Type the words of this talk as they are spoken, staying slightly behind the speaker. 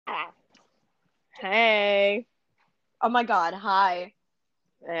Hey. Oh my God, hi.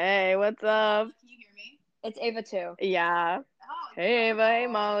 Hey, what's up? Can you hear me? It's Ava too. Yeah. Oh, Hey, Ava. Hey,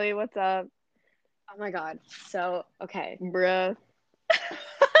 wonderful. Molly. What's up? Oh my God. So, okay. Bruh. Gosh.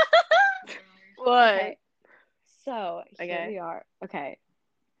 What? Okay. So, here Okay. we are. Okay.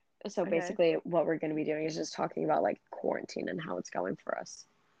 So, Okay. basically, what we're going to be doing is just talking about like quarantine and how it's going for us,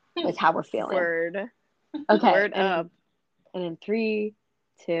 like how we're feeling. Word. Okay. Word and up. in 3,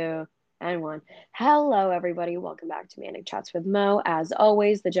 2, and 1. Hello, everybody. Welcome back to Manic Chats with Mo. As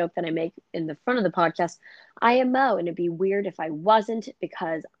always, the joke that I make in the front of the podcast, I am Mo, and it'd be weird if I wasn't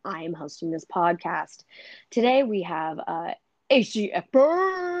because I am hosting this podcast. Today, we have HGF.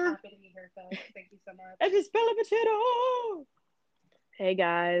 Happy to be here, Phil. Thank you so much. And his potato. Hey,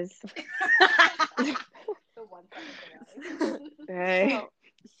 guys. The 1 second delay. Hey.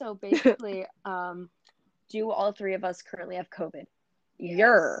 So basically, do all 3 of us currently have COVID?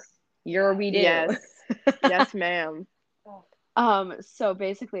 Yes. We do. Yes. Yes, ma'am. So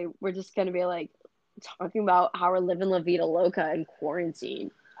basically, we're just gonna be like talking about how we're living La Vida Loca in quarantine.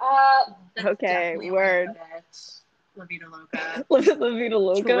 That's Okay, definitely a word. way to put it. La Vida Loca. Living La Vida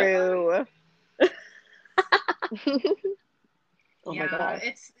Loca. True. Oh yeah, my God.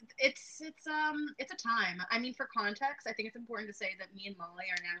 it's a time. I mean, for context, I think it's important to say that me and Molly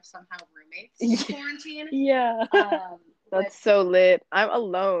are now somehow roommates in quarantine. Yeah. That's so lit. I'm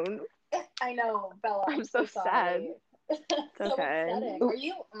alone. I know, Bella. I'm so sad. sorry. It's okay. Upsetting. Are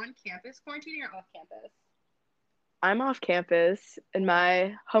you on campus quarantine or off campus? I'm off campus in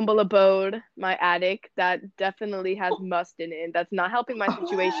my humble abode, my attic that definitely has must in it. That's not helping my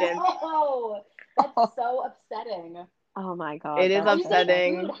situation. Oh, that's so upsetting. Oh my God. It is that's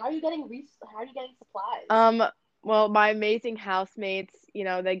upsetting. How are you getting supplies? Well, my amazing housemates,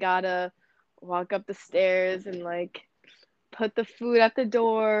 they gotta walk up the stairs and like put the food at the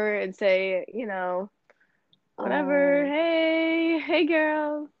door and say, whatever, Oh. hey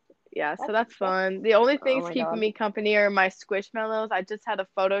girl. Yeah, so that's fun. The only things my keeping God. me company are my Squishmallows. I just had a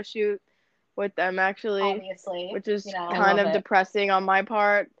photo shoot with them actually, Obviously, which is I kind love of it. depressing on my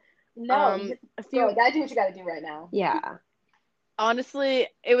part. No, A girl, few you gotta do what you gotta do right now. Yeah. Honestly,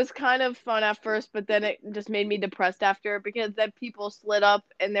 it was kind of fun at first, but then it just made me depressed after because then people slid up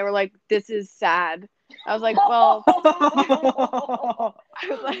and they were like, "This is sad." I was like, "Well," I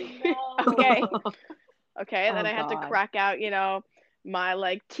was like, "Okay." Okay, then Oh I had to God. crack out, my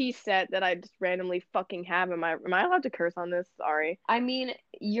like tea set that I just randomly fucking have. Am I allowed to curse on this? Sorry. I mean,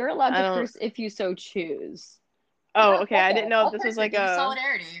 you're allowed I to don't. curse if you so choose. Oh, Yeah, okay. fuck I it. didn't know if I'll this was curse like with you. a.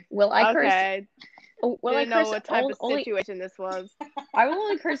 Solidarity. Will I curse? Okay. Will I Didn't know curse what type of only? situation this was. I will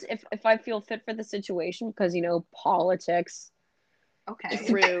only curse if I feel fit for the situation because politics. Okay.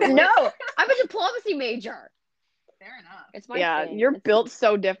 True. No, I'm a diplomacy major. Fair enough. It's my Yeah, thing. you're built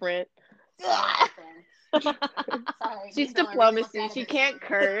so different. So different. Sorry. She's me and Bella really looked diplomacy. out of She this can't one.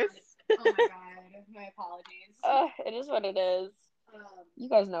 curse. Oh my god. My apologies. It is what it is. Um, You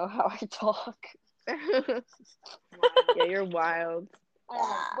guys know how I talk. wow. Yeah, you're wild.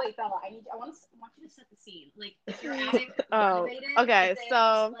 Wait, Bella. want you to set the scene. Like, if you're attic Oh, renovated, okay.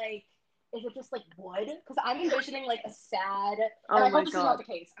 So, is it just like wood? Because I'm envisioning like a sad, and oh I my hope this is not God. the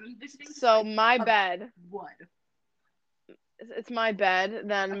case. I'm envisioning just, So like, my a bed. wood. It's my bed,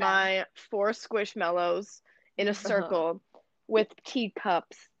 then Okay. my 4 squishmallows in a circle with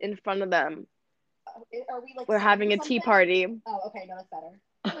teacups in front of them. Are we like? We're having a something? tea party. Oh, okay. No, that's better.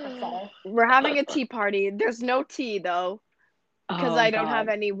 That's better. We're having a tea party. There's no tea though, because I don't have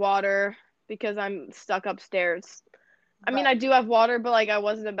any water because I'm stuck upstairs. I mean, I do have water, but like I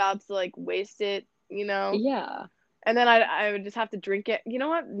wasn't about to like waste it, Yeah. And then I would just have to drink it. You know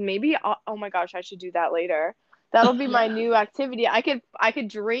what? Maybe oh my gosh, I should do that later. That'll be my new activity. I could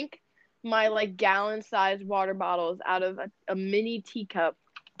drink my like gallon-sized water bottles out of a mini teacup.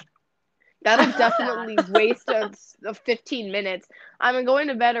 That'll definitely waste of 15 minutes. I'm going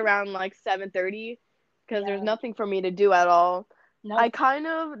to bed around like 7:30 because there's nothing for me to do at all. No. I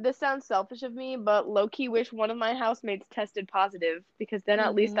this sounds selfish of me, but low-key wish one of my housemates tested positive because then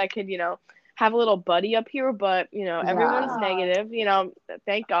at least I could, have a little buddy up here, but, everyone's negative,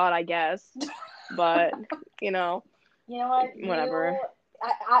 thank God, I guess. But, You know what? whatever.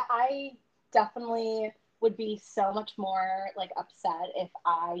 I definitely would be so much more like upset if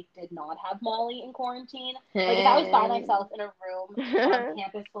I did not have Molly in quarantine. Like if I was by myself in a room on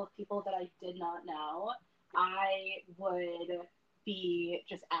campus full of people that I did not know, I would be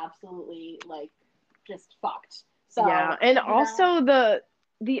just absolutely like just fucked. So yeah, and also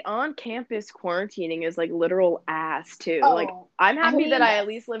the on-campus quarantining is like literal ass too. Like I'm happy that I at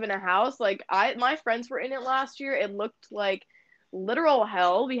least live in a house. Like my friends were in it last year. It looked like literal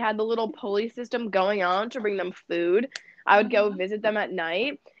hell. We had the little pulley system going on to bring them food. I would go visit them at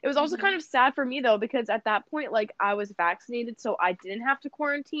night. It was also kind of sad for me though, because at that point, like, I was vaccinated, so I didn't have to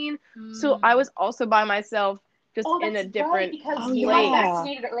quarantine. So I was also by myself, just in a different because you got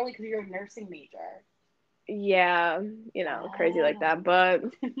vaccinated early because you're a nursing major. Yeah, crazy like that. But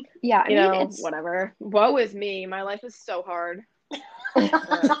yeah, I mean, it's whatever. Woe is me. My life is so hard. No,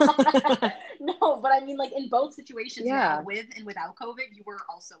 but I mean, like, in both situations, with and without COVID, you were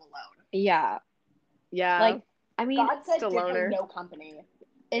also alone. Yeah. Like, I mean, God said, give her no company.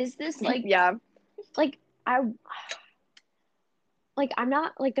 Is this like, like, I'm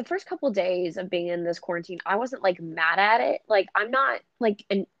not, like, the first couple days of being in this quarantine, I wasn't, like, mad at it. Like, I'm not, like,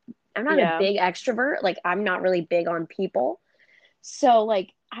 I'm not a big extrovert. Like, I'm not really big on people. So,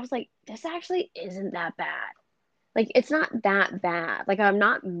 like, I was like, this actually isn't that bad. Like, it's not that bad. Like, I'm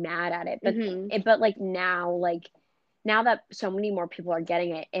not mad at it. But, but like, now that so many more people are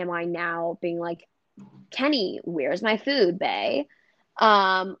getting it, am I now being like, Kenny, where's my food, bae?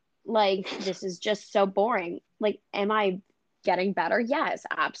 Like, this is just so boring. Like, am I getting better? Yes,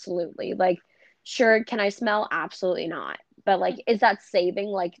 absolutely. Like, sure, can I smell? Absolutely not. But, like, is that saving,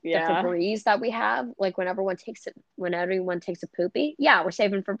 like, the Febreze that we have? Like, when everyone takes a poopy? Yeah, we're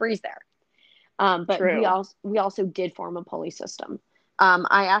saving Febreze there. But True. we also did form a pulley system.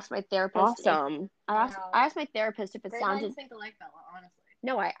 I asked my therapist. Awesome. I asked my therapist if it Great sounded. minds think alike, Bella, honestly.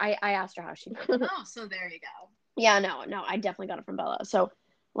 No, I asked her how she did. Oh, so there you go. Yeah, no, I definitely got it from Bella. So,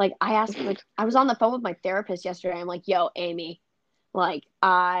 like, I asked, like, I was on the phone with my therapist yesterday. I'm like, yo, Amy, like,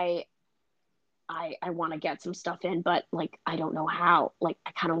 I want to get some stuff in, but, like, I don't know how. Like,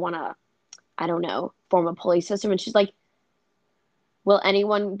 I kind of want to, I don't know, form a pulley system. And she's like, will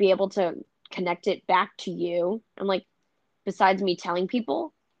anyone be able to connect it back to you? I'm like, besides me telling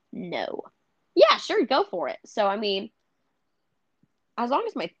people? No. Yeah, sure, go for it. So, I mean, as long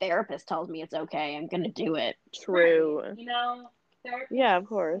as my therapist tells me it's okay, I'm going to do it. True. Right. Therapists, yeah, of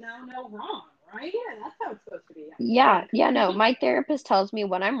course. No wrong, right? Yeah, that's how it's supposed to be. Yeah, no, my therapist tells me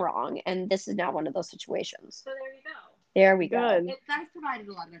when I'm wrong, and this is not one of those situations. So there you go. There we go. That has provided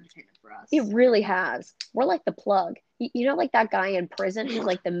a lot of entertainment for us. It really has. We're like the plug. You know, like that guy in prison who's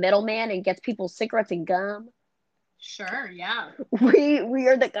like the middleman and gets people cigarettes and gum? Sure, yeah. We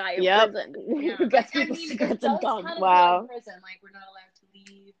are the guy in prison who gets people cigarettes and gum. Wow. Prison, like, we're not allowed to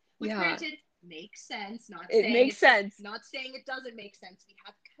leave. Which, granted, makes sense. Makes sense. Not saying it doesn't make sense. We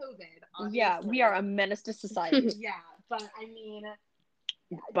have COVID, obviously. Yeah, we are a menace to society. Yeah, but I mean...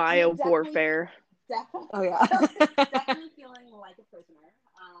 Bio warfare. Definitely. Oh, yeah. Definitely feeling like a prisoner.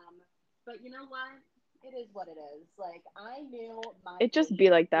 But you know what? It is what it is. Like, I knew my... It just be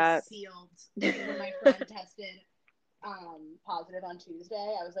like that. ...sealed when my friend tested positive on Tuesday.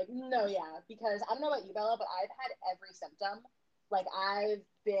 I was like, no, yeah, because I don't know about you, Bella, but I've had every symptom. Like, I've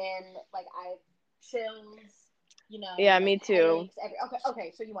chills, Yeah, me too.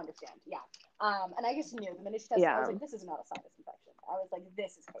 Okay, so you understand, yeah. And I just knew the minute she tested, I was like, this is not a sinus infection. I was like,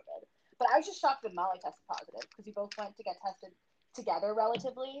 this is COVID. But I was just shocked when Molly tested positive because we both went to get tested together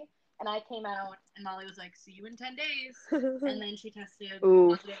relatively. And I came out, and Molly was like, see you in 10 days. And then she tested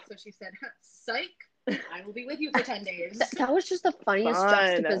positive, so she said, psych, I will be with you for 10 days. That was just the funniest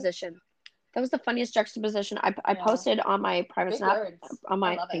juxtaposition. That was the funniest juxtaposition. I posted on my private Snap.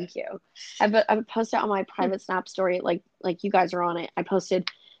 Thank you. I posted on my private Snap story, like you guys are on it. I posted,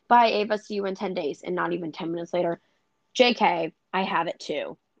 bye Ava, see you in 10 days. And not even 10 minutes later, JK, I have it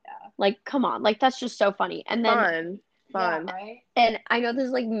too. Yeah. Like, come on. Like, that's just so funny. And then... Fun. Yeah, right? And I know this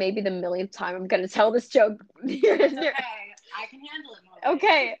is like maybe the millionth time I'm going to tell this joke. It's okay. I can handle it more.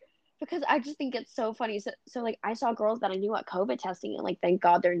 Okay. Because I just think it's so funny. So like, I saw girls that I knew at COVID testing and like, thank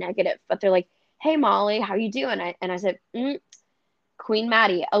God they're negative. But they're like, hey, Molly, how you doing? And I said, Queen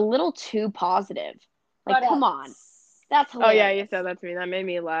Maddie, a little too positive. Like, come on. That's hilarious. Oh, yeah, you said that to me. That made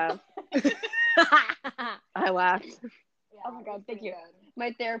me laugh. I laughed. Yeah, oh, my God. Thank you. Good.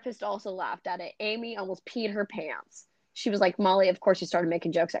 My therapist also laughed at it. Amy almost peed her pants. She was like, Molly, of course you started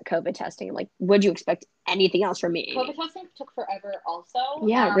making jokes at COVID testing. I'm like, would you expect anything else from me? COVID testing took forever also.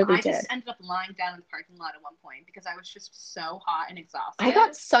 Yeah, it really did. I just ended up lying down in the parking lot at one point because I was just so hot and exhausted. I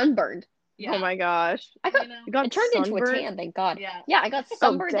got sunburned. Yeah. Oh my gosh. It turned into a tan, thank God. Yeah, I got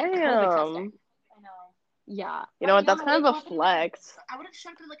sunburned at COVID testing. I know. Yeah. You know what? That's kind of a flex. I would have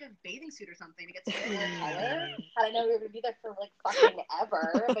shoved in like a bathing suit or something to get some more color. Had I known we were gonna be there for like fucking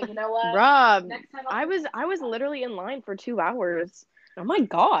ever. But you know what? Rob, I was literally in line for 2 hours. Oh my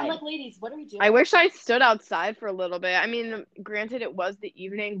God. I'm like, ladies, what are we doing? I wish I stood outside for a little bit. I mean, granted it was the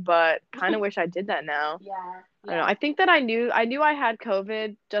evening, but kind of wish I did that now. Yeah. I don't know. I think that I knew I had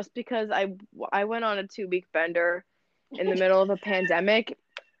COVID just because I went on a 2-week bender in the middle of a pandemic,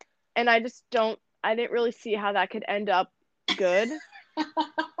 and I didn't really see how that could end up good,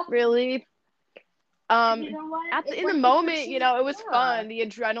 really. You know what? In the moment, it was fun, the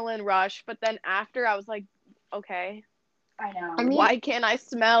adrenaline rush, but then after I was like, okay, I know. I mean, why can't I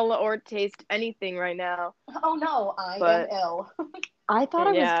smell or taste anything right now? Oh no, I am ill. I thought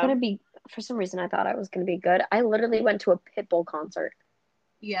I was Yeah. gonna be, for some reason, I thought I was gonna be good. I literally went to a Pitbull concert.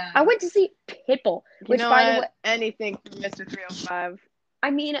 Yeah. I went to see Pitbull, which, You know by the way, what? Anything from Mr. 305.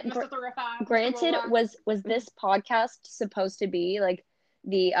 I mean, Mr. 305, granted, Mr. Rolex. was this podcast supposed to be like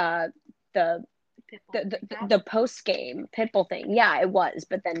the post game Pitbull thing? Yeah, it was,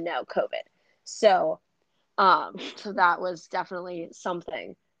 but then no, COVID. So that was definitely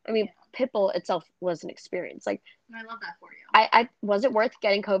something. I mean, Pitbull itself was an experience. Like, I love that for you. I was it worth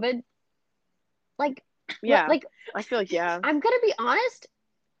getting COVID? Like, Yeah. like I feel like, yeah. I'm gonna be honest.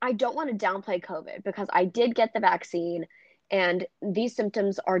 I don't want to downplay COVID because I did get the vaccine, and these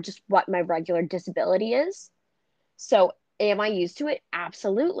symptoms are just what my regular disability is. So, am I used to it?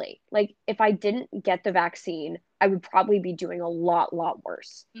 Absolutely. Like, if I didn't get the vaccine, I would probably be doing a lot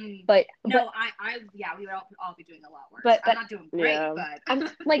worse. But we would all be doing a lot worse. I'm not doing great, but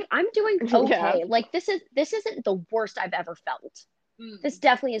I'm doing okay. Yeah. Like, this isn't the worst I've ever felt. This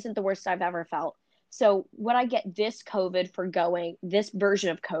definitely isn't the worst I've ever felt. So would I get this version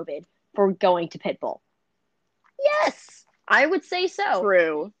of COVID for going to Pitbull? Yes, I would say so.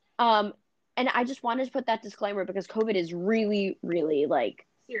 True. And I just wanted to put that disclaimer because COVID is really, really like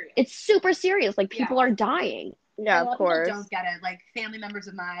serious. It's super serious. Like, people are dying. Yeah, of course. People don't get it. Like, family members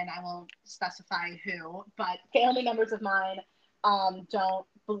of mine, I won't specify who, but family members of mine don't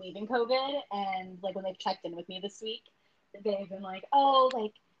believe in COVID. And like, when they've checked in with me this week, they've been like, oh,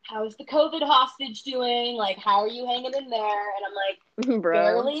 like, how's the COVID hostage doing? Like, how are you hanging in there? And I'm like, Bro.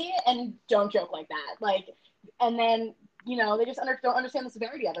 barely. And don't joke like that. Like, and then, they just don't understand the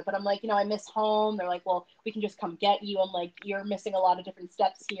severity of it. But I'm like, I miss home. They're like, well, we can just come get you. I'm like, you're missing a lot of different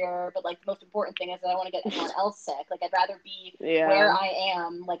steps here. But like, the most important thing is that I don't want to get anyone else sick. Like, I'd rather be where I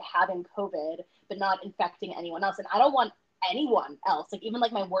am, like, having COVID, but not infecting anyone else. And I don't want anyone else, like, even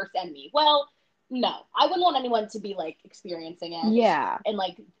like my worst enemy. Well, no, I wouldn't want anyone to be like experiencing it. Yeah. And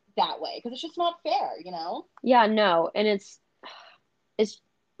like that way, because it's just not fair, Yeah, no. And it's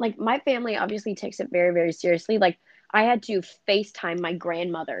like, my family obviously takes it very, very seriously. Like, I had to FaceTime my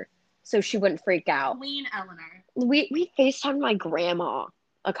grandmother so she wouldn't freak out. Queen Eleanor. We FaceTimed my grandma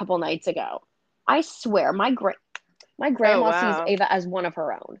a couple nights ago. I swear, my grandma sees Ava as one of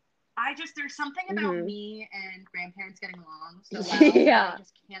her own. There's something about me and grandparents getting along so well yeah. I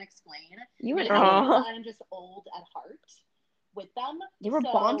just can't explain. You and I'm just old at heart with them. You were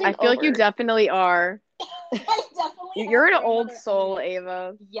bonding. I feel like you definitely are. I definitely. You're an old soul,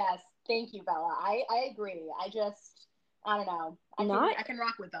 Ava. Yes, thank you, Bella. I agree. I don't know. I can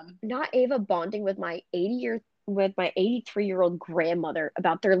rock with them. Not Ava bonding with my 83-year-old grandmother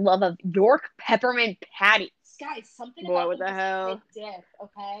about their love of York peppermint patties. Guys, something Boy, about what the hell? Dick,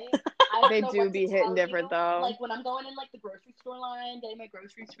 okay? They do be hitting different though. Like, when I'm going in like the grocery store line, getting my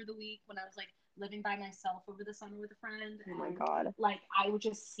groceries for the week, when I was like living by myself over the summer with a friend. Oh my god. Like, I would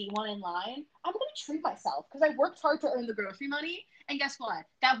just see one in line. I'm gonna treat myself because I worked hard to earn the grocery money, and guess what?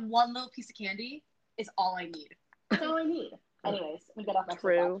 That one little piece of candy is all I need. That's all I need. Anyways, we get off my soapbox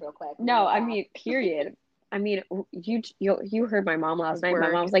real quick. No, I mean, period. I mean, you heard my mom last night. My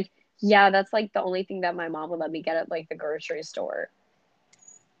mom was like, yeah, that's like the only thing that my mom would let me get at like the grocery store.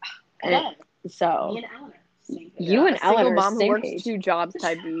 And so me and Eleanor. You and Eleanor, mom who works page. 2 jobs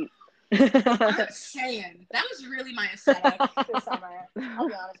type beat. I'm saying that was really my aesthetic this summer. I'll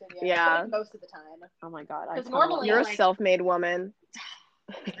be honest with you. Yeah. Most of the time. Oh my god. Because normally you're a self-made woman.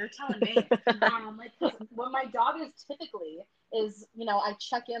 You're telling me. Like, what my job is typically is, I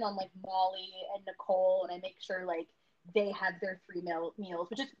check in on like Molly and Nicole, and I make sure like they have their 3 meals,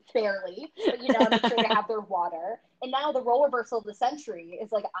 which is barely, but I make sure they have their water. And now the role reversal of the century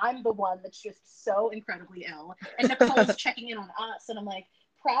is like, I'm the one that's just so incredibly ill, and Nicole's checking in on us, and I'm like,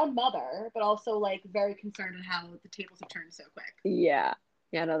 proud mother, but also like very concerned at how the tables have turned so quick. Yeah,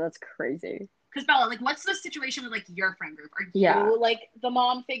 no, that's crazy. Because Bella, like, what's the situation with like your friend group? Are you like the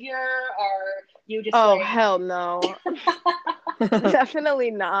mom figure, or you just? Oh, hell no.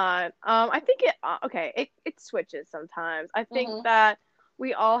 Definitely not. I think it switches sometimes. I think that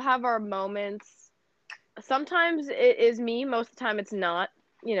we all have our moments. Sometimes it is me. Most of the time it's not.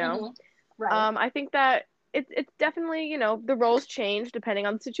 Right. I think that it's definitely, the roles change depending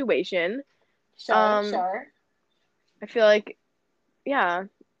on the situation. Sure. I feel like, yeah,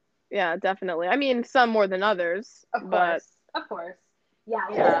 definitely. I mean, some more than others. Of course. Yeah.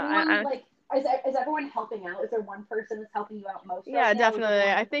 Yeah. Like, Is everyone helping out? Is there one person that's helping you out most? Yeah, right now? Is definitely.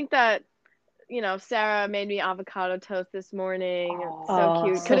 everyone- I think that, Sarah made me avocado toast this morning. So Oh,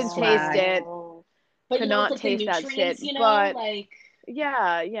 cute. so Couldn't taste swag. it. But Could you know, it's not like the taste that shit. nutrients, you know, But like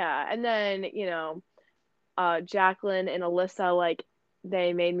yeah. And then, Jacqueline and Alyssa, like,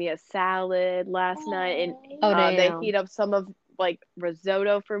 they made me a salad last night, and Oh, they damn. heat up some of like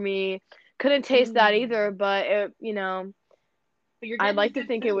risotto for me. Couldn't taste that either, but it, but you're I'd getting like to good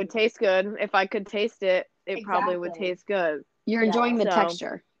think it would food. taste good. If I could taste it, it probably would Exactly. taste good. You're enjoying the So-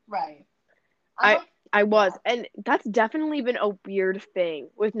 texture. Right. I was, and that's definitely been a weird thing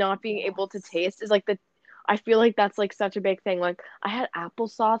with not being able to Yes. taste. Is like I feel like that's like such a big thing. Like I had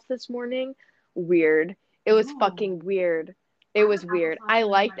applesauce this morning. Weird. It was Ooh. fucking weird. It I was love weird. applesauce I in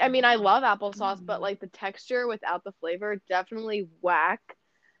liked. my I mean, I mouth. love applesauce, but like the texture without the flavor, definitely whack.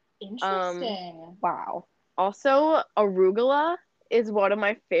 Interesting. Wow. Also, arugula is one of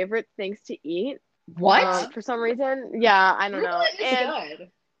my favorite things to eat. What? For some reason, yeah, I don't know. Arugula is And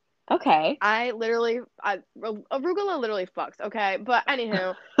good. Okay. arugula literally fucks. Okay, but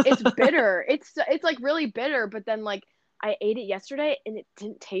anywho, it's bitter. It's like really bitter. But then like I ate it yesterday and it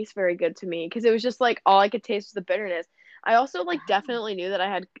didn't taste very good to me because it was just like all I could taste was the bitterness. I also like definitely knew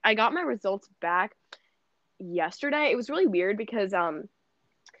that I got my results back yesterday. It was really weird because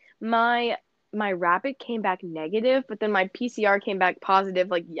my rapid came back negative, but then my PCR came back positive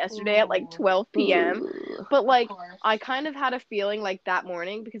like yesterday at like 12 p.m. Ooh. But like Of course. I kind of had a feeling like that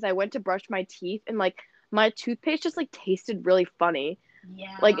morning because I went to brush my teeth and like my toothpaste just like tasted really funny.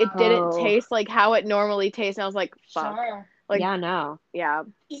 Yeah. Like it didn't Oh. taste like how it normally tastes. And I was like, fuck. Sure. Like Yeah, no. yeah.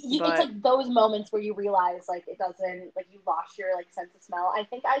 It's But- like those moments where you realize like it doesn't like you lost your like sense of smell. I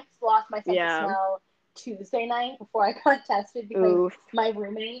think I lost my sense Yeah. of smell Tuesday night before I got tested because Oof. my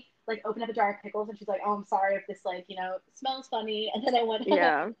roommate like opened up a jar of pickles and she's like, "Oh, I'm sorry if this like smells funny." And then I went,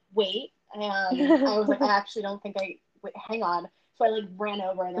 Yeah. wait, and I was like, I actually don't think wait, hang on. So I like ran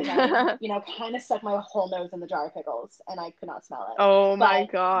over and like kind of stuck my whole nose in the jar of pickles and I could not smell it. Oh my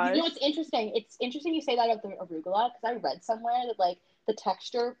But, gosh. It's interesting. It's interesting you say that about the arugula because I read somewhere that like the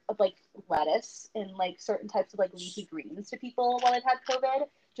texture of like lettuce and like certain types of like leafy greens to people while they've had COVID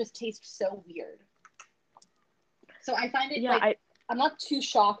just tastes so weird. So I find it I'm not too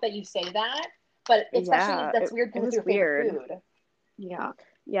shocked that you say that, but especially that's weird because it's your favorite food. Yeah.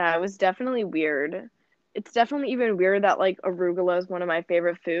 Yeah, it was definitely weird. It's definitely even weird that like arugula is one of my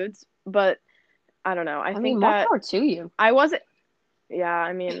favorite foods, but I don't know. I think mean, more that power to you. I wasn't. Yeah,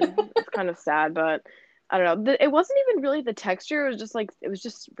 I mean, it's kind of sad, but I don't know. It wasn't even really the texture. It was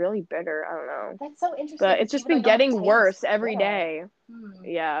just really bitter. I don't know. That's so interesting. But it's just been getting worse every day.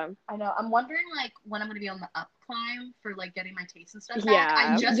 Yeah. I know. I'm wondering like when I'm gonna be on the up climb for like getting my taste and stuff back.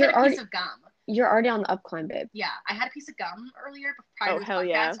 Yeah. I just had a piece of gum. You're already on the up climb, babe. Yeah, I had a piece of gum earlier prior to this hell podcast.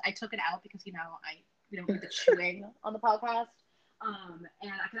 yeah. I took it out because we don't do the chewing on the podcast.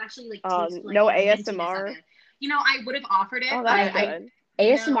 And I could actually like taste like no the mintiness ASMR. of it. I would have offered it. Oh, but that's I good.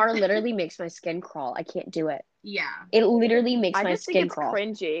 ASMR literally makes my skin crawl. I can't do it. Yeah. It literally makes I my just skin think it's crawl.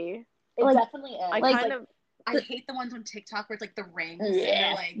 cringy. It Like, definitely is. I hate the ones on TikTok where it's like the rings and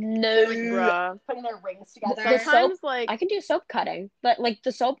they're like Bruh. putting their rings together. The soap, like I can do soap cutting, but like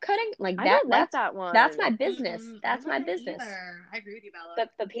the soap cutting, like I don't like that one. That's my business. That's I my don't like it business. either. I agree with you, Bella.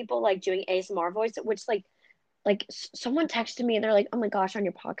 But people like doing ASMR voice, which like someone texted me and they're like, "Oh my gosh, on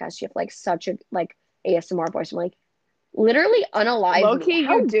your podcast you have like such a like ASMR voice." I'm like, literally unalive Low me. key,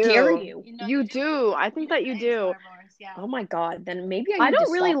 How you do. dare you? You do. I think that you do. Voice, yeah. Oh my god, then maybe I I need don't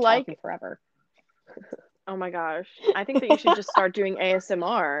to really stop like- talking forever. Oh my gosh. I think that you should just start doing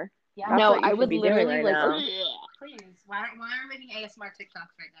ASMR. Yeah. That's No, what you I should would be doing literally right like. now. Please, why are we making ASMR TikToks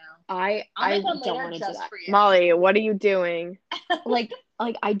right now? I I'll don't make them later want to do just that. for you. Molly, what are you doing? Like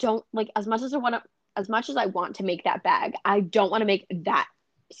I don't like as much as I want to make that bag, I don't want to make that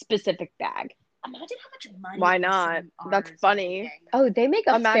specific bag. Imagine how much money. Why not? ASMRs That's are funny. making. Oh, they make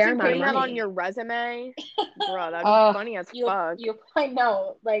a fair Imagine amount of putting that money. on your resume. Bro, that'd Oh, be funny as You, fuck. I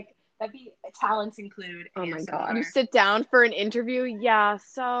know, like that'd be talents include. Oh my ASMR. God. You sit down for an interview. Yeah,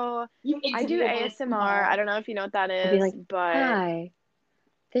 so You I do interview ASMR. I don't know if you know what that I'd be is, like, but "Hi,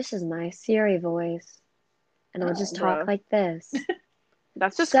 this is my Siri voice, and I'll just talk Bruh. like this."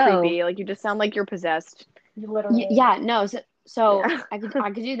 that's just So- creepy. Like you just sound like you're possessed. You literally. Yeah, no. So Yeah. I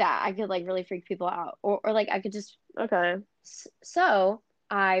could do that. I could like really freak people out, or like I could just. Okay. So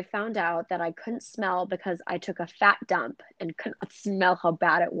I found out that I couldn't smell because I took a fat dump and could not smell how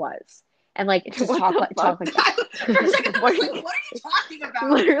bad it was, and like just What talk the like fuck? that. For a second, I was like, what are you talking about?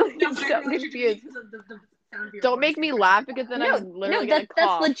 Literally, No, I'm but I so realized you're confused. because of the sound of your Don't voice make me and laugh stuff. because then No, I'm literally that's gonna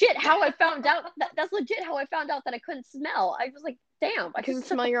cough. legit how I found out. That's legit how I found out that I couldn't smell. I was like, damn. I can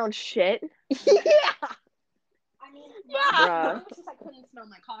smell your own shit. Yeah. I mean, Yeah. Bruh. it was just I couldn't smell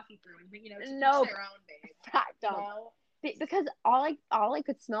my coffee brewing, but to each Nope. their own, babe. Fact, You dumb. know? Because all I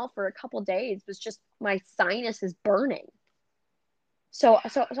could smell for a couple days was just my sinus is burning. So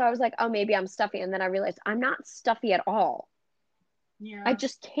I was like, oh, maybe I'm stuffy, and then I realized I'm not stuffy at all. Yeah. I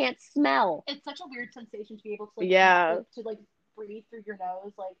just can't smell. It's such a weird sensation to be able to like Yeah. to like breathe through your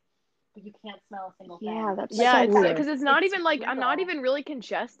nose, like, but you can't smell a single thing. Yeah, that's Yeah, so it's weird. because it's not It's even like I'm not brutal. even really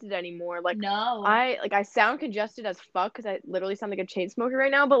congested anymore. Like No. I sound congested as fuck because I literally sound like a chain smoker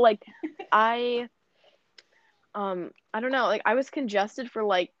right now. But like I don't know. Like I was congested for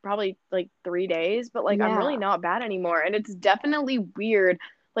like probably like 3 days, but like I'm really Yeah. not bad anymore. And it's definitely weird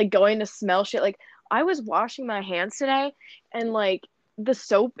like going to smell shit. Like I was washing my hands today, and like the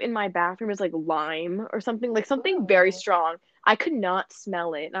soap in my bathroom is like lime or something, like something very Ooh. strong. I could not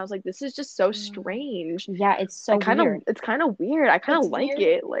smell it, and I was like, "This is just so strange." Yeah, it's so It's kind of weird. I kind It's of like weird.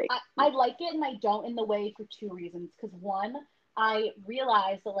 it. Like, I like it and I don't in the way for two reasons. Because one, I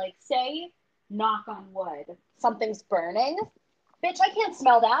realize that like, say, knock on wood, something's burning. Bitch, I can't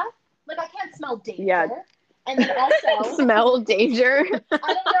smell that. Like, I can't smell danger. Yeah. And then also smell danger. I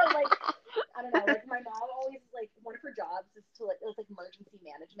don't know, like my mom always like one of her jobs is to like it's like emergency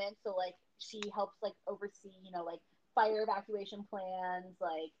management. So like she helps like oversee, like fire evacuation plans,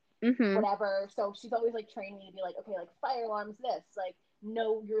 like Mm-hmm. whatever. So she's always like training me to be like, okay, like fire alarms, this, like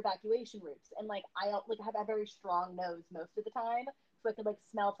know your evacuation routes. And like I like have a very strong nose most of the time, so I could like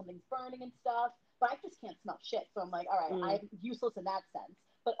smell something's burning and stuff. But I just can't smell shit. So I'm like, all right, I'm useless in that sense.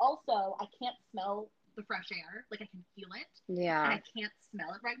 But also I can't smell the fresh air. Like I can feel it. And Yeah. I can't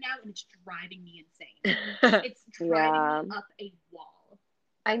smell it right now, and it's driving me insane. It's driving Yeah. me up a wall.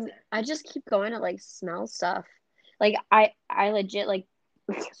 I just keep going to like smell stuff. Like I legit like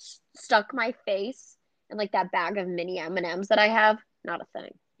stuck my face in like that bag of mini M&Ms that I have. Not a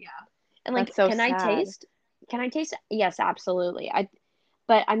thing. Yeah. And like, That's so can sad. I taste? Can I taste? Yes, absolutely.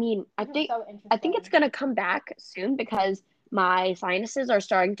 But I mean, I This is think so I think it's interesting. gonna come back soon because my sinuses are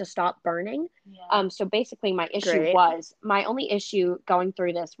starting to stop burning. Yeah. So basically, Great. my only issue going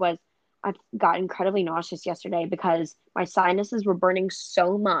through this was I got incredibly nauseous yesterday because my sinuses were burning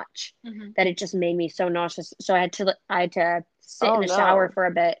so much that it just made me so nauseous. So I had to sit Oh, in the no. shower for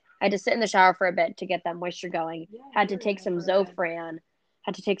a bit. I had to sit in the shower for a bit to get that moisture going. Yeah, Had to you were take in some there for a bit. Zofran.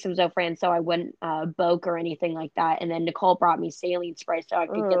 Had to take some Zofran so I wouldn't boke or anything like that. And then Nicole brought me saline spray so I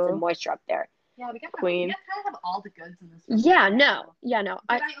could get some Oh. moisture up there. Yeah, we Queen. kind of have all the goods in this. Yeah, right no. now.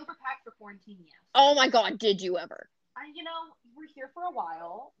 Did I overpack for quarantine? Yes. Oh my God, did you ever? We're here for a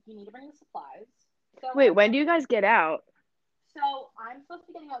while. You need to bring the supplies. So Wait, when do you guys get out? So I'm supposed to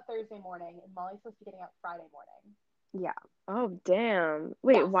be getting out Thursday morning, and Molly's supposed to be getting out Friday morning. Oh, damn.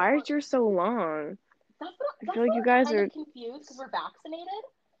 Wait, Yeah, why so is yours so long? That's I feel like you what guys I'm kind are. of confused because we're vaccinated,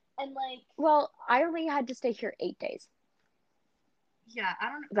 and like, Well, I only had to stay here 8 days. yeah, I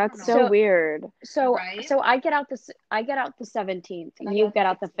don't. That's I don't so know. weird. So Right? so I get out the 17th. And I You get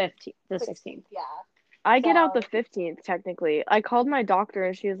out the 16th. 15th, the 16th. Yeah. I get out the So- 15th, technically. I called my doctor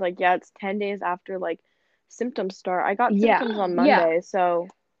and she was like, yeah, it's 10 days after like symptoms start. I got Yeah. symptoms on Yeah. Monday, so.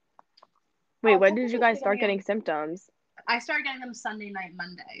 Wait, when did technically you guys it's start beginning getting symptoms? I started getting them Sunday night,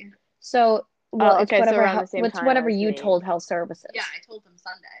 Monday. So well, Oh, it's okay, so whatever around the same it's time whatever as you me. told health services. Yeah, I told them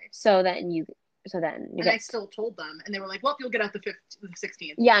Sunday. So then you And I still told them, and they were like, "Well, you'll get out the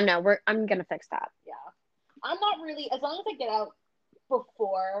 16th." Yeah, no, I'm gonna fix that. Yeah, I'm not really. As long as I get out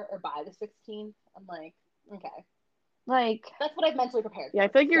before or by the 16th, I'm like, okay. Like, that's what I've mentally prepared. Yeah, I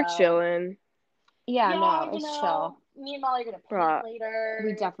for, feel like you're so. chilling. Yeah, Yeah, no, it's chill. Me and Molly are gonna paint Bruh. later.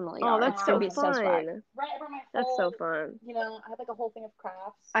 We definitely Oh, are. that's It's so gonna be so swag. fun. Right, I brought my That's whole, so fun. I have like a whole thing of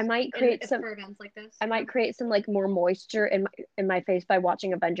crafts. I might create some for events like this. I might create some like more moisture in my face by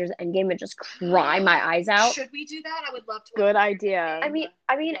watching Avengers Endgame and just cry my eyes out. Should we do that? I would love to. Good idea. I mean,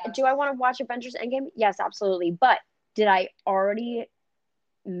 yes. do I want to watch Avengers Endgame? Yes, absolutely. But did I already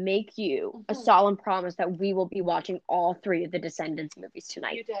make you a solemn promise that we will be watching all 3 of the Descendants movies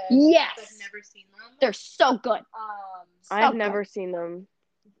tonight? You did. Yes. I've never seen them. They're so good. I've never seen them.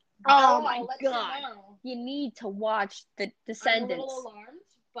 Oh my let God. You know. You need to watch the I'm a Descendants. little alarmed,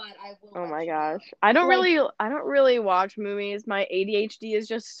 but I will. Oh let my you gosh. know. I don't really watch movies. My ADHD is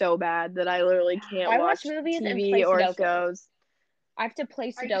just so bad that I literally can't I watch watch movies and TV play or Sudoku. shows. I have to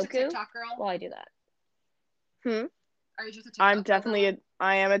play Are you just a Sudoku TikTok girl? while I do that. Are you just a TikTok girl?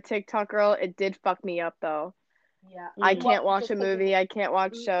 I am a TikTok girl. It did fuck me up though. Yeah. I can't watch a movie. I can't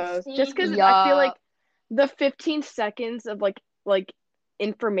watch shows. Just because Yeah. I feel like the 15 seconds of like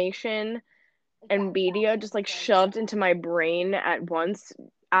information and media just like shoved into my brain at once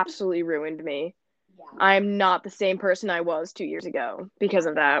absolutely ruined me. I'm not the same person I was 2 years ago because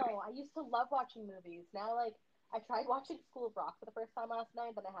of that. No, I used to love watching movies. Now, like, I tried watching School of Rock for the first time last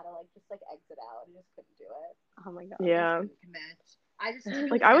night, but I had to just exit out. I just couldn't do it. Oh my god. Yeah. I just couldn't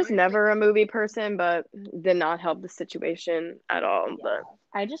commit. Like, I was never a movie person, but did not help the situation at all. Yeah. But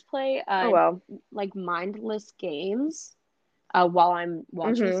I just play oh well. like mindless games while I'm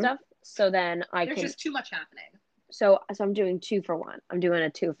watching stuff. So then There's just too much happening. So I'm doing 2 for 1. I'm doing a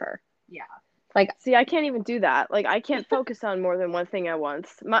twofer. Yeah. Like, see, I can't even do that. Like, I can't focus on more than one thing at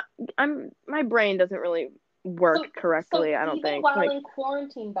once. My brain doesn't really work correctly. I don't think. While Like, in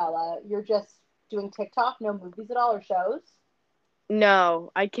quarantine, Bella, you're just doing TikTok, no movies at all or shows.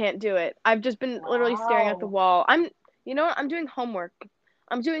 no, I can't do it. I've just been literally staring at the wall. You know what? I'm doing homework.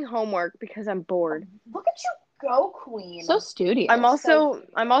 I'm doing homework because I'm bored. Look at you go, queen. So studious. I'm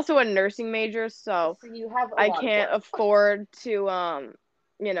also a nursing major, so you have I can't afford to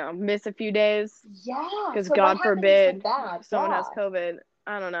miss a few days. Yeah. Because so God forbid someone has COVID.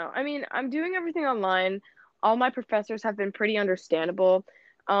 I don't know. I mean, I'm doing everything online. All my professors have been pretty understandable.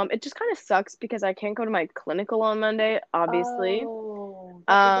 It just kind of sucks because I can't go to my clinical on Monday, obviously.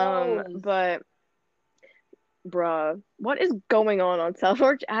 Oh, but bruh, what is going on South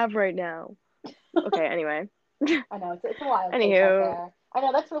Orange Ave right now? Okay, anyway. I know it's a wild place Anywho, out there. I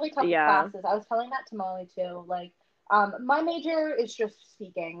know that's really tough with classes. I was telling that to Molly too. Like, my major is just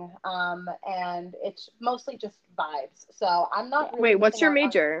speaking, and it's mostly just vibes. So I'm not really. Wait, what's your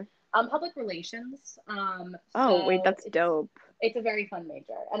major? Public relations. Oh, wait, that's dope. It's a very fun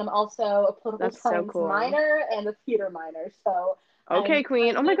major, and I'm also a political science minor and a theater minor. So. Okay,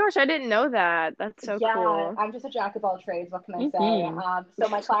 queen. Oh my gosh, I didn't know that. That's so cool. I'm just a jack of all trades. What can I say? So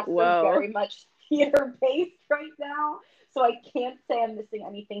my classes are very much theater based right now. So I can't say I'm missing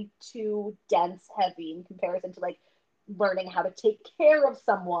anything too dense, heavy in comparison to like learning how to take care of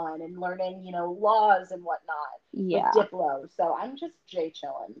someone and learning, laws and whatnot. Yeah. With Diplo. So I'm just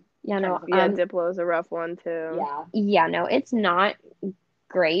chilling. Yeah, no. Diplo is a rough one too. Yeah. Yeah, no, it's not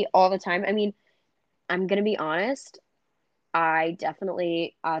great all the time. I mean, I'm gonna be honest. I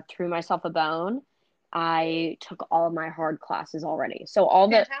definitely threw myself a bone. I took all of my hard classes already. So all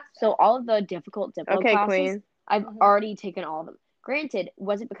of the difficult Diplo classes, queen. I've already taken all of them. Granted,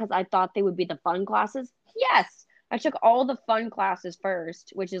 was it because I thought they would be the fun classes? Yes. I took all the fun classes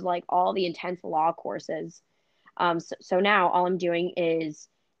first, which is like all the intense law courses. So now all I'm doing is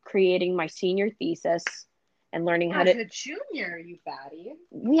creating my senior thesis and learning how to. As a junior, you fatty.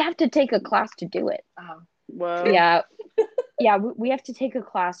 We have to take a class to do it. Oh. Whoa. Yeah. Yeah, we have to take a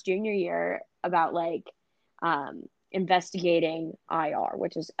class junior year about like investigating IR,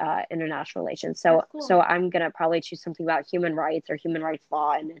 which is international relations. So cool. So I'm gonna probably choose something about human rights or human rights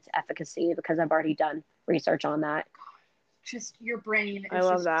law and its efficacy because I've already done research on that. Just your brain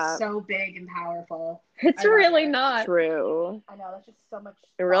is so big and powerful. It's really not true. I know, that's just so much.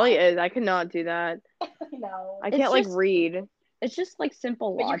 It really is. I could not do that. I know. I can't like read. It's just like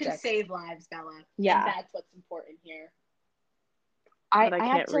simple logic. But you can save lives, Bella. Yeah, and that's what's important here. I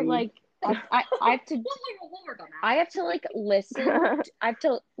have to read. Like. I have to. I have to like listen. I have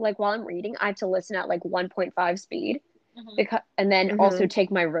to like while I'm reading. I have to listen at like 1.5 speed, because and then also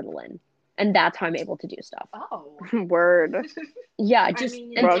take my Ritalin, and that's how I'm able to do stuff. Oh, word. Yeah, just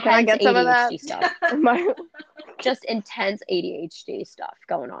intense can I get some ADHD of that? Stuff. Just intense ADHD stuff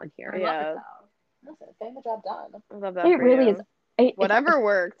going on here. Yeah, listen, getting the job done. I love that. It really is. Whatever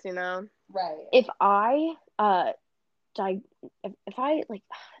works, Right. If I if I like,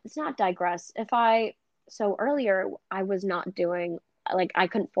 it's not digress. So earlier I was not doing like I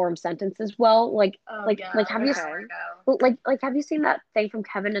couldn't form sentences well. Like have you have you seen that thing from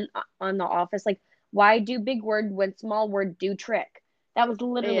Kevin on The Office? Like, why do big word when small word do trick? That was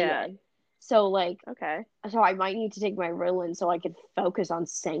literally it. So so I might need to take my Ritalin so I could focus on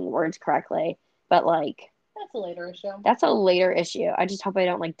saying words correctly. But like that's a later issue. That's a later issue. I just hope I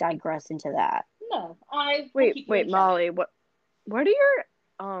don't like digress into that. No, wait, Molly. What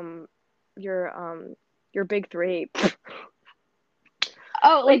are your big three?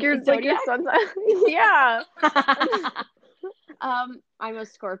 Oh, like your sun sign? Yeah. I'm a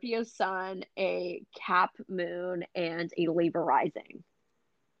Scorpio sun, a Cap moon, and a Libra rising.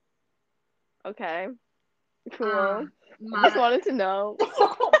 Okay. Cool. I just wanted to know.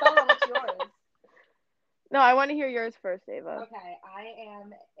 What's yours? No, I want to hear yours first, Ava. Okay, I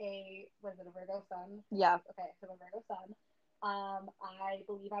am a Virgo sun? Yeah. Okay, so I'm a Virgo sun. I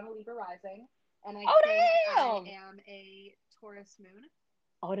believe I'm a Libra rising, and I am a Taurus moon.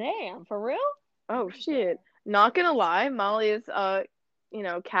 Oh damn, for real? Oh shit! Not gonna lie, Molly is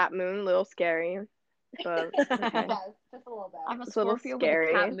Cat moon, a little scary, but okay. Yes, just a little bit. I'm a Scorpio with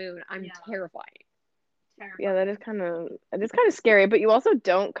a Cat moon. I'm terrifying. terrifying. Yeah, it is kind of scary, but you also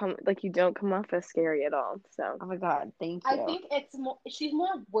don't come off as scary at all. So Oh my God, thank I you. think she's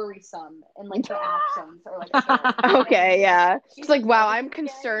more worrisome in like her actions or like scary. You know what I okay, mean? yeah. She's It's like, wow, visibly I'm scary.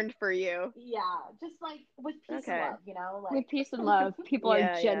 concerned for you. Yeah, just like with peace Okay. and love, you know, like With peace and love, people Yeah,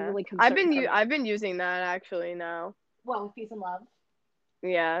 are yeah. genuinely concerned for me. I've been using that actually now. Well, with peace and love.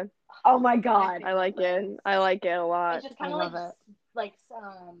 Yeah, Oh my God. I like it. I like it a lot. It just I kind of love like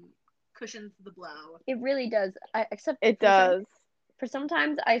cushions the blow. It really does. Except It for some- does. for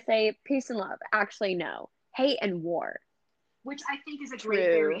sometimes I say peace and love. Actually, no. Hate and war Which I think is a great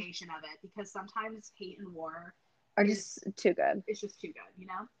True. variation of it because sometimes hate and war are just too good. is just too good, you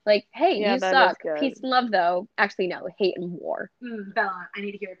know? Like, hey, Yeah, you that is suck. good. Peace and love, though. Actually, no. Hate and war. Bella, I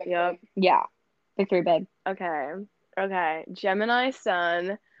need to hear it. Yep. Yeah. Victory, babe. Okay. Gemini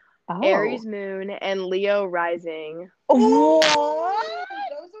Sun, Oh. Aries Moon, and Leo Rising. What?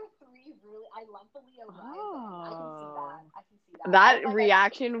 Those are three really. I love the Leo rising. I can see that. I can see that. That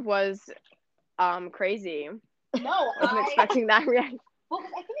reaction was crazy. No, I wasn't expecting that reaction. Well,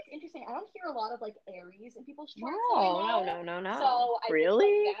 because I think it's interesting. I don't hear a lot of like Aries in people's charts. No. So I Really?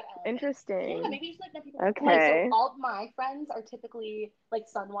 think, like, that element. Interesting. Yeah, maybe it's like that people. Okay. Like, so all of my friends are typically like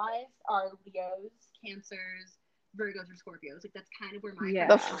sun-wise are Leos, Cancers, Virgos, or Scorpios. Like that's kind of where my Yeah.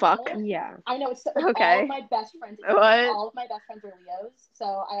 The friends fuck? are. Yeah. I know it's all Okay. of my best friends. What? All of my best friends are Leos, so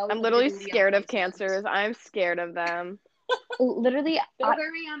I always. I'm literally scared of Cancers. I'm scared of them. Literally, They're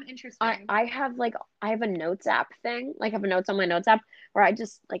very interesting. I have a notes app thing. Like I have a notes on my notes app where I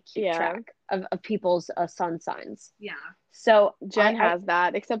just like keep Yeah. track of people's sun signs. Yeah. So Jen has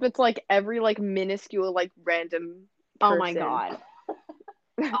that, except it's like every like minuscule like random person. Oh my God.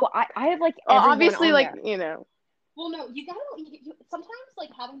 Oh, I have like Well, everyone obviously on like there. you know. Well, no, you gotta. Sometimes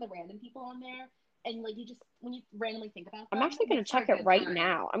like having the random people on there, and like you just when you randomly think about them. I'm actually gonna it's for check a it good right time.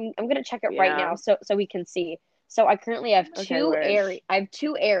 now. I'm gonna check it right Yeah. now so we can see. So I currently have Okay, two word. Aries. I have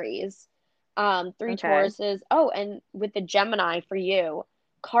two Aries, 3 Okay. Tauruses. Oh, and with the Gemini for you,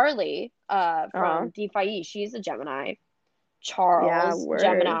 Carly, from DeFi, she's a Gemini. Charles, word.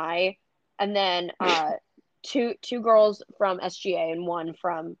 Gemini, and then two girls from SGA and one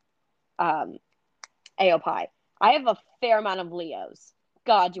from AOPI. I have a fair amount of Leos.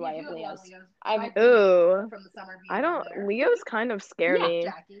 God, do I have Leos? Ooh. From the summer being I don't. there. Leos kind of scare me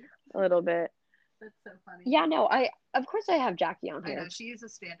Jackie. a little bit. That's so funny. Yeah, no, of course I have Jackie on I here. know she's a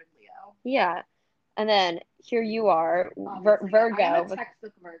standard Leo. Yeah, and then here you are, Obviously, Virgo. I'm a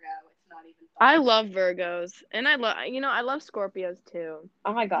textbook Virgo. It's not even. Fun. I love Virgos, and I love Scorpios too.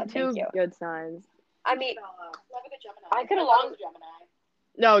 Oh my God, Two thank you. good signs. I mean, love a good Gemini. I get along. Gemini.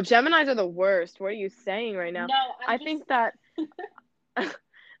 No, Geminis are the worst. What are you saying right now? No, I think that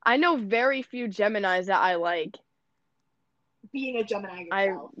I know very few Geminis that I like. Being a Gemini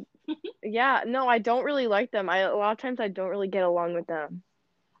yourself. Yeah, no, I don't really like them. A lot of times I don't really get along with them.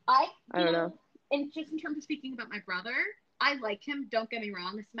 I don't know. And just in terms of speaking about my brother, I like him. Don't get me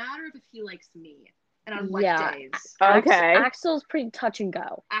wrong. It's a matter of if he likes me and on what days. Okay. Axel's pretty touch and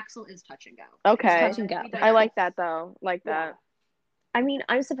go. Axel is touch and go. Okay. Touch and go. I like that though. Like that. I mean,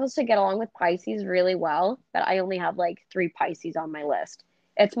 I'm supposed to get along with Pisces really well, but I only have like 3 Pisces on my list.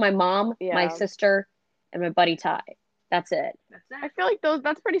 It's my mom, my sister, and my buddy Ty. That's it. I feel like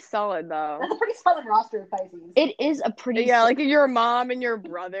that's pretty solid though. That's a pretty solid roster of Pisces. It is a pretty like your mom and your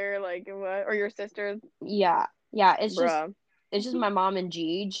brother, like what, or your sisters. Yeah. It's just my mom and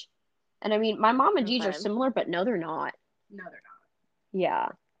Jeej. And I mean, my mom and Jeej are similar, but no, they're not. No, they're not. Yeah.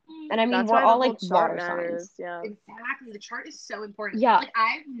 And I mean, That's we're why all the like whole chart water matters. signs. Yeah. Exactly. The chart is so important. Yeah. Like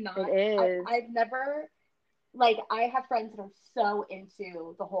I've not. It is. I've never. Like I have friends that are so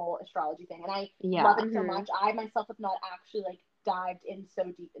into the whole astrology thing, and I love it so much. I myself have not actually like dived in so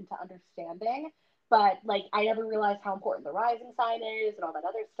deep into understanding, but like I never realized how important the rising sign is and all that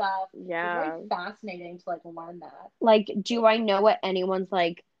other stuff. Yeah. It's very fascinating to like learn that. Like, do I know what anyone's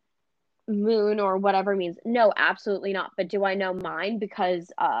like moon or whatever means? No, absolutely not. But do I know mine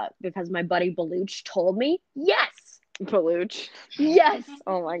because my buddy Baluch told me? Yes. Baluch. Yes.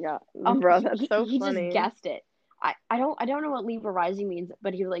 Oh my God, bro, that's so he funny. He just guessed it. I don't know what Libra rising means,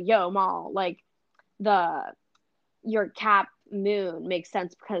 but he was like, "Yo, Mal, like your Cap moon makes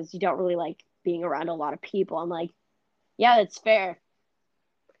sense because you don't really like being around a lot of people." I'm like, "Yeah, that's fair."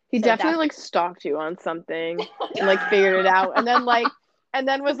 He definitely like stalked you on something and like figured it out, and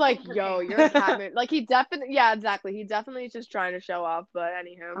then was like, "Yo, you're a Cap moon." Like he definitely, yeah, exactly. He definitely is just trying to show off. But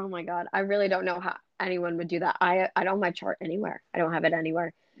anywho. Oh my God, I really don't know how anyone would do that. I don't have my chart anywhere. I don't have it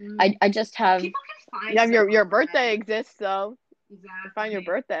anywhere. I just have. People can find. You have your birthday exists though. Exactly. Find your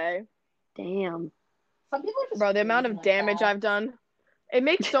birthday. Damn. Some people are just bro, the amount of damage I've done It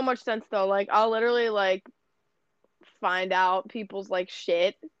makes so much sense though. Like I'll literally like find out people's like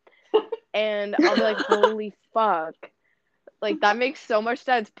shit and I'll be like, holy fuck. Like that makes so much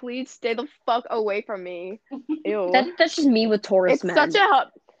sense. Please stay the fuck away from me. Ew. That's just me with Taurus It's men. such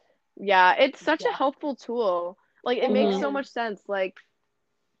a it's such a helpful tool. Like it makes so much sense. Like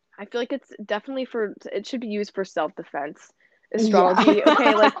I feel like it's definitely it should be used for self-defense. Astrology. Yeah.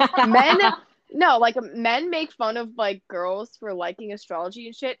 Okay, like men make fun of like girls for liking astrology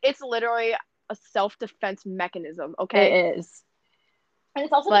and shit. It's literally a self-defense mechanism, okay? It is. And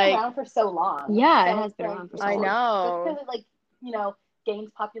it's also Like, been around for so long. Yeah, so it has been like, around for so I long. know. Just because it, like, you know, gains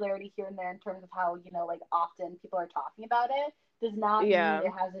popularity here and there in terms of how, you know, like, often people are talking about it, does not mean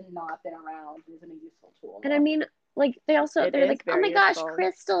it hasn't not been around and isn't a useful tool. And I mean, like, they're like, oh my gosh, useful.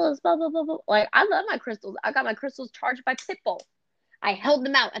 crystals, blah, blah, blah, blah. Like, I love my crystals. I got my crystals charged by Pitbull. I held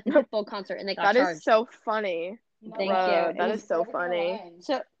them out at the Pitbull concert and they got charged. That is so funny. Thank you. That is so funny.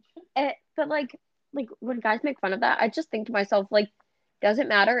 So, but like when guys make fun of that, I just think to myself, like, does it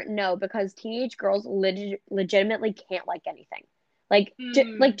matter? No, because teenage girls legitimately can't like anything. Like,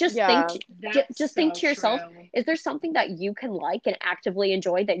 just think to yourself, is there something that you can like and actively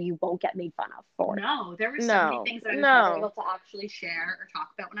enjoy that you won't get made fun of for? No, there were so many things that I was never able to actually share or talk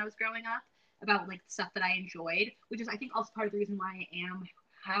about when I was growing up, about like stuff that I enjoyed, which is I think also part of the reason why I am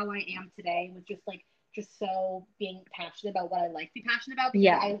how I am today, was just so being passionate about what I like to be passionate about,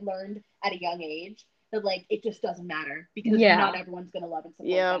 because I learned at a young age that like it just doesn't matter, because not everyone's gonna love and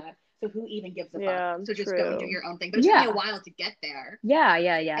support that. So who even gives a fuck? So just go and do your own thing. But it took me a while to get there. Yeah.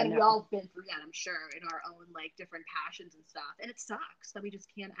 And we all been through that, I'm sure, in our own like different passions and stuff. And it sucks that we just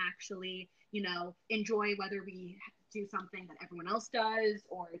can't actually, you know, enjoy whether we do something that everyone else does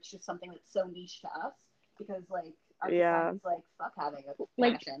or it's just something that's so niche to us, because like our society's like, fuck having a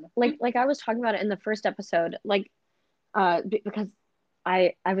passion. Like I was talking about it in the first episode, like because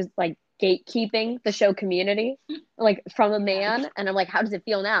I was like gatekeeping the show Community, like from a man, and I'm like, how does it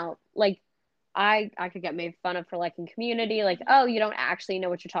feel now? Like I could get made fun of for liking Community, like, oh, you don't actually know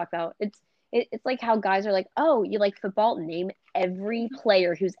what you're talking about. It's like how guys are like, oh, you like football, name every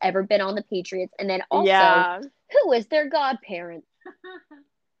player who's ever been on the Patriots, and then also who is their godparent.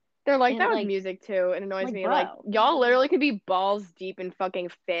 They're like that with music too. It annoys me. Bro. Like y'all literally could be balls deep in fucking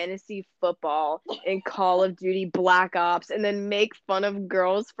fantasy football in Call of Duty Black Ops, and then make fun of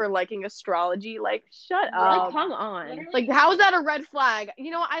girls for liking astrology. Like, shut up. Like, come on. Literally. Like, how is that a red flag? You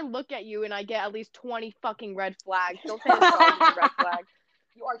know what? I look at you and I get at least 20 fucking red flags. Don't say astrology is a red flag.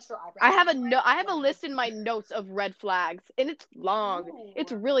 You arched your eyebrows. I have a list in my notes of red flags, and it's long. Ooh.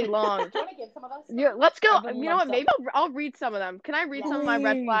 It's really long. Do you want to give some of us? Yeah, let's go. You know what? Maybe I'll read some of them. Can I read some of my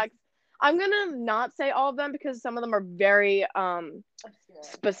red flags? I'm gonna not say all of them because some of them are very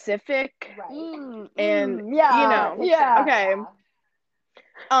specific. Right. And you know. Yeah. Okay.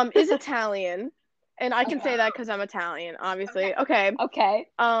 Is Italian, and I can say that because I'm Italian, obviously. Okay.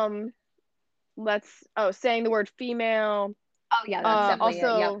 Saying the word female. Oh yeah, that's definitely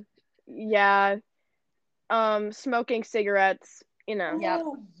also, smoking cigarettes, you know.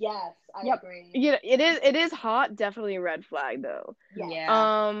 Oh, yes, I agree. Yeah, it is hot, definitely a red flag though.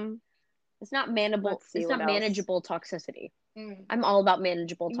 Yeah. It's not manageable toxicity. I'm all about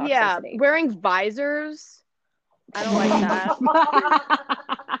manageable toxicity. Yeah, wearing visors. I don't like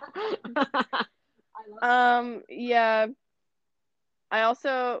that. Yeah. I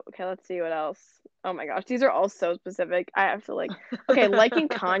also let's see what else. Oh my gosh, these are all so specific. I have to liking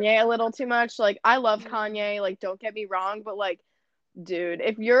Kanye a little too much. Like, I love Kanye, like, don't get me wrong, but like, dude,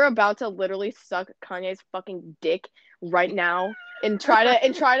 if you're about to literally suck Kanye's fucking dick right now and try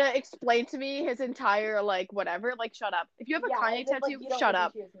to explain to me his entire like whatever, like, shut up. If you have a Kanye tattoo, shut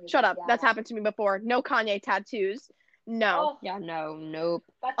up. Shut up. That's happened to me before. No Kanye tattoos. No. Oh, yeah, no, nope.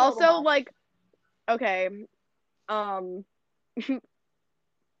 Also, like, okay,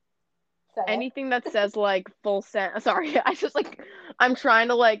 anything that says like full sent. Sorry, I'm trying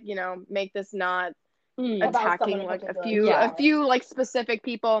to like, you know, make this not attacking like a few like specific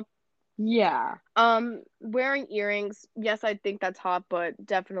people. Yeah. Wearing earrings, yes, I think that's hot, but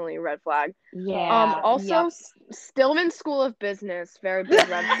definitely a red flag. Yeah. Also, Stillman School of Business, very big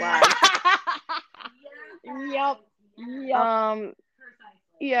red flag. Yep.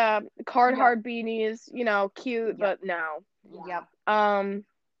 Yeah, hard beanies, you know, cute, but no. Yep.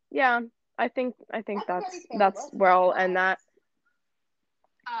 Yeah, I think that's where I'll end that.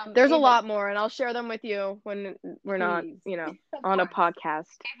 There's a lot more, and I'll share them with you when we're not, you know, on a podcast.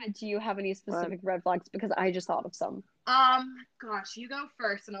 Ava, do you have any specific red flags? Because I just thought of some. Gosh, you go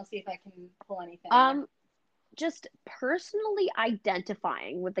first, and I'll see if I can pull anything. Just personally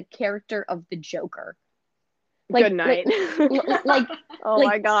identifying with the character of the Joker. Good night. like oh like-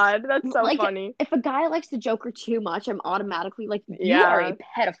 my god, that's so like, funny. if a guy likes the Joker too much, I'm automatically like, you Yeah. are a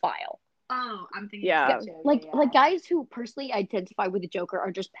pedophile. Oh, I'm thinking. Yeah. Too, Like yeah. like guys who personally identify with the Joker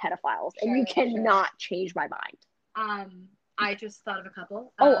are just pedophiles, and you Sure, cannot change my mind. I just thought of a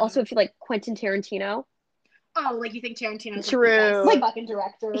couple. Also, if you like Quentin Tarantino, like you think Tarantino's True. like the best Like, fucking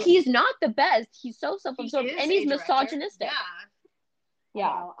director? he's not the best. He's so He self-absorbed, is and he's a director. misogynistic. Yeah.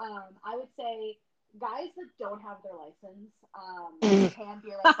 Yeah. I would say guys that don't have their license can be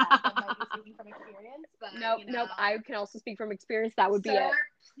like that. I might be speaking from experience, but Nope. I can also speak from experience. That would be sir, it.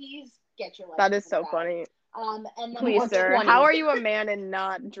 please get your license. That is and so drive. funny. And then Please, or sir. 20. How are you a man and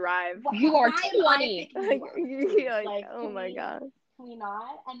not drive? You are Why am I 20. picking you up? Like, oh can my we- god. Can we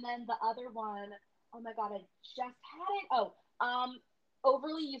not? And then the other one, oh my god, I just had it.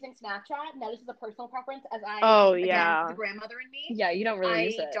 Overly using Snapchat. Now this is a personal preference, as I again, yeah. the grandmother in me. Yeah, you don't really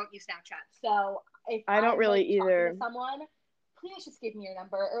use it. I don't use Snapchat. So if I don't I'm, really like, talking either. to someone, please just give me your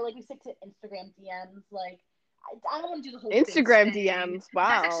number, or like we stick to Instagram DMs. Like I don't want to do the whole Instagram face thing. DMs.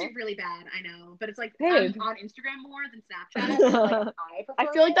 Wow. That's actually really bad. I know, but it's like Babe. I'm on Instagram more than Snapchat. So, like I prefer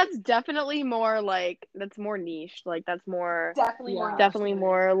I feel like it. that's definitely more like that's more niche. Like that's more definitely Yeah. more. definitely niche.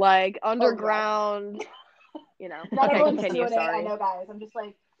 more like underground. You know. Not Okay, everyone's continue. doing it. I Sorry. know, guys. I'm just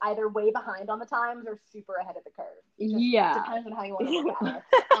like either way behind on the times or super ahead of the curve. Just Yeah. depends on how you want to look at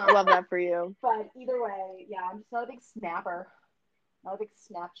it. I love that for you. But either way, yeah, I'm just not a big snapper, not a big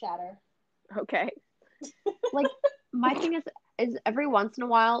Snapchatter. Okay. Like, my thing is every once in a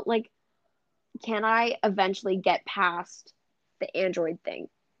while, like, can I eventually get past the Android thing?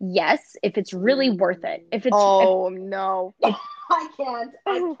 Yes, if it's really worth it. If it's Oh no. I can't.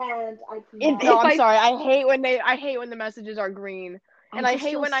 I cannot. No, I'm I- sorry. I hate when the messages are green. And I just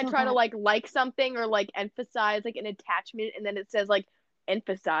hate feel when I so try to bad. like something or like emphasize like an attachment and then it says like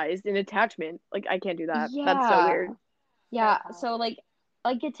emphasized an attachment. Like I can't do that. That's so Yeah. weird. Yeah, So so like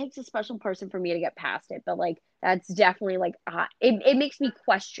it takes a special person for me to get past it, but like that's definitely like it makes me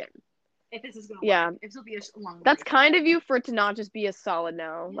question. if this is gonna Yeah. work. If this will be a long. That's kind of you for it to not just be a solid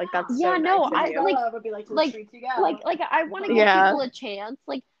no. Like that's so Yeah, nice no, of I you. like- would be like to like- the streets you go. Like I want to give Yeah. people a chance.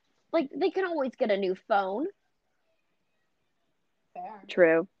 Like they can always get a new phone. Fair.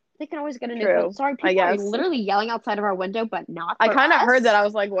 True. They can always get a new True, phone. Sorry, I people are guess. literally yelling outside of our window, but not I for kind of us. heard that. I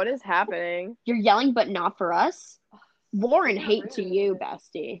was like, what is happening? You're yelling, but not for us. War and Super hate to rude. you,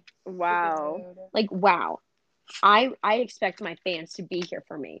 bestie. Wow. Super rude. Like, wow. I expect my fans to be here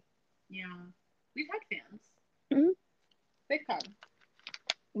for me. Yeah, we've had fans. Mhm. Big time.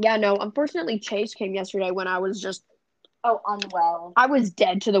 Yeah, no, unfortunately Chase came yesterday when I was Unwell. I was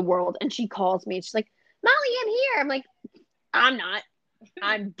dead to the world, and she calls me and she's like, Molly, I'm here. I'm like, I'm not.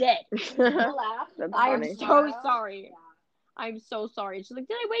 I'm dead. Laugh. That's I am funny. so sorry. Yeah. I'm so sorry. She's like,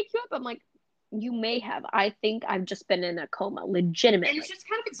 did I wake you up? I'm like, you may have. I think I've just been in a coma, legitimately. And it's just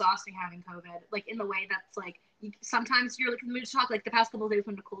kind of exhausting having COVID, like in the way that's like sometimes you're like in the mood to talk. Like the past couple of days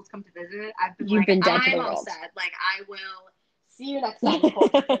when Nicole's come to visit, I've been You've like, been dead to I'm the all world. set. Like I will see you next time. Nicole.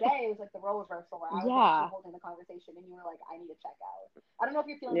 Today was like the role reversal where I was Yeah. actually holding the conversation and you were like, I need to check out. I don't know if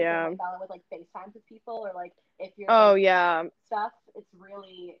you're feeling Yeah. the same balance with like FaceTimes with people or like if you're Oh like, yeah. stuff.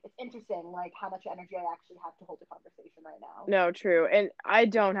 It's interesting like how much energy I actually have to hold a conversation right now. No, true. And I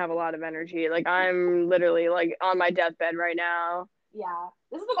don't have a lot of energy. Like I'm literally like on my deathbed right now. Yeah,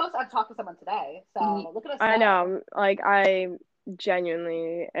 this is the most I've talked to someone today. So look at us. I now. know. Like I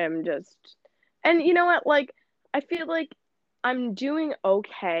genuinely am just and you know what? Like I feel like I'm doing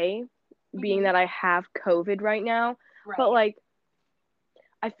okay being Mhm. that I have COVID right now. Right. But like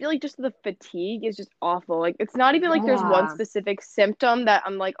I feel like just the fatigue is just awful. Like it's not even like there's one Yeah. specific symptom that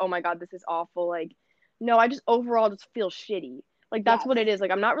I'm like, oh my god, this is awful. Like no, I just overall just feel shitty. Like that's what it Yes. is.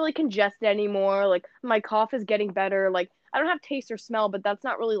 Like I'm not really congested anymore. Like my cough is getting better. Like I don't have taste or smell, but that's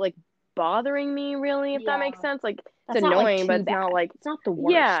not really like bothering me really, if that makes Yeah. sense. Like it's That's not, like, annoying, but too it's not bad. like It's not the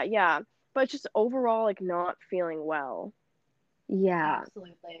worst. yeah. But it's just overall like not feeling well. Yeah.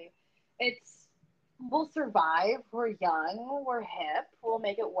 Absolutely. We'll survive. We're young. We're hip. We'll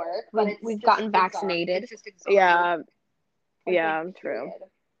make it work. But We've just gotten exhausting. vaccinated. It's just exhausting. Yeah. Every Yeah, true.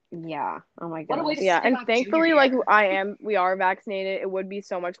 period. Yeah. Oh my What a way goodness. to Yeah, stick and off thankfully junior like year. we are vaccinated. It would be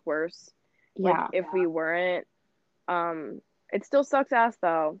so much worse. Like Yeah. if we weren't. It still sucks ass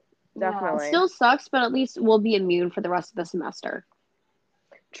though. Yeah. Definitely. It still sucks, but at least we'll be immune for the rest of the semester.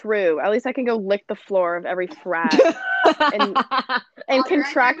 True. At least I can go lick the floor of every frat and I'll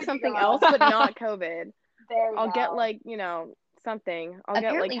contract with you, something girl. else, but not COVID. There we I'll go. get like, something. I'll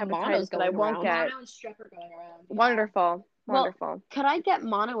Apparently get like mono's hepatitis, but I going won't around. get Mono and strep are going around. Yeah. wonderful. Well, Wonderful. Could I get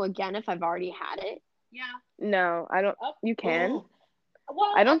mono again if I've already had it? Yeah. No, I don't Oh. you can.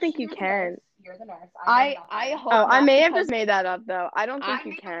 Well, I don't think actually, you here's can. this. You're the nurse. I I hope Oh, I not, may have because just made that up though. I don't think I you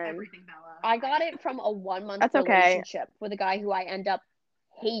make up can. everything, Bella. I got it from a 1 month That's okay. relationship with a guy who I end up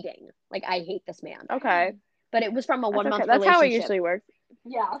hating. Like, I hate this man. Okay. But it was from a That's 1 month okay. That's relationship. how it usually works.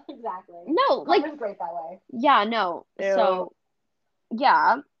 Yeah, exactly. No, like, Karma's great that way. yeah, no. Ew. So,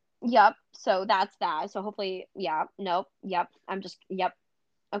 yeah. Yep. So that's that. So hopefully, yeah. Nope. Yep. Yep.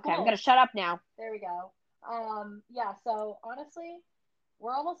 Okay, Cool. I'm gonna shut up now. There we go. Yeah, so honestly,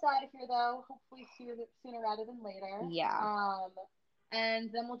 we're almost out of here though. Hopefully sooner rather than later. Yeah. And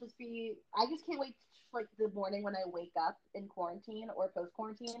then we'll just be. I just can't wait like the morning when I wake up in quarantine or post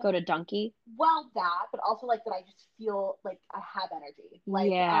quarantine. Go to Donkey. Well, that, but also like that I just feel like I have energy.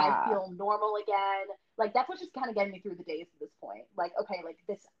 Like Yeah. I feel normal again. Like that's what's just kind of getting me through the days at this point. Like, okay, like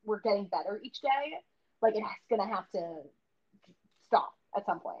this, we're getting better each day. Like it's gonna have to stop at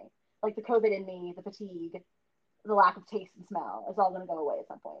some point. Like the COVID in me, the fatigue, the lack of taste and smell is all gonna go away at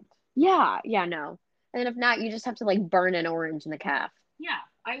some point. Yeah. Yeah. No. And if not, you just have to like burn an orange in the calf. Yeah,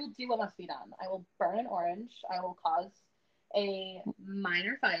 I will do what must be done. I will burn an orange. I will cause a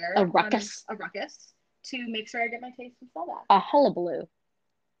minor fire, A ruckus. A ruckus to make sure I get my taste and smell back. A hullabaloo.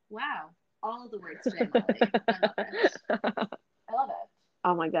 Wow, all the words today, Molly. I love it. I love it.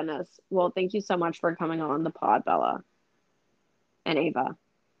 Oh my goodness. Well, thank you so much for coming on the pod, Bella and Ava.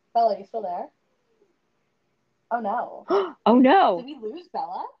 Bella, you still there? Oh no. Oh no. Did we lose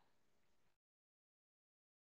Bella?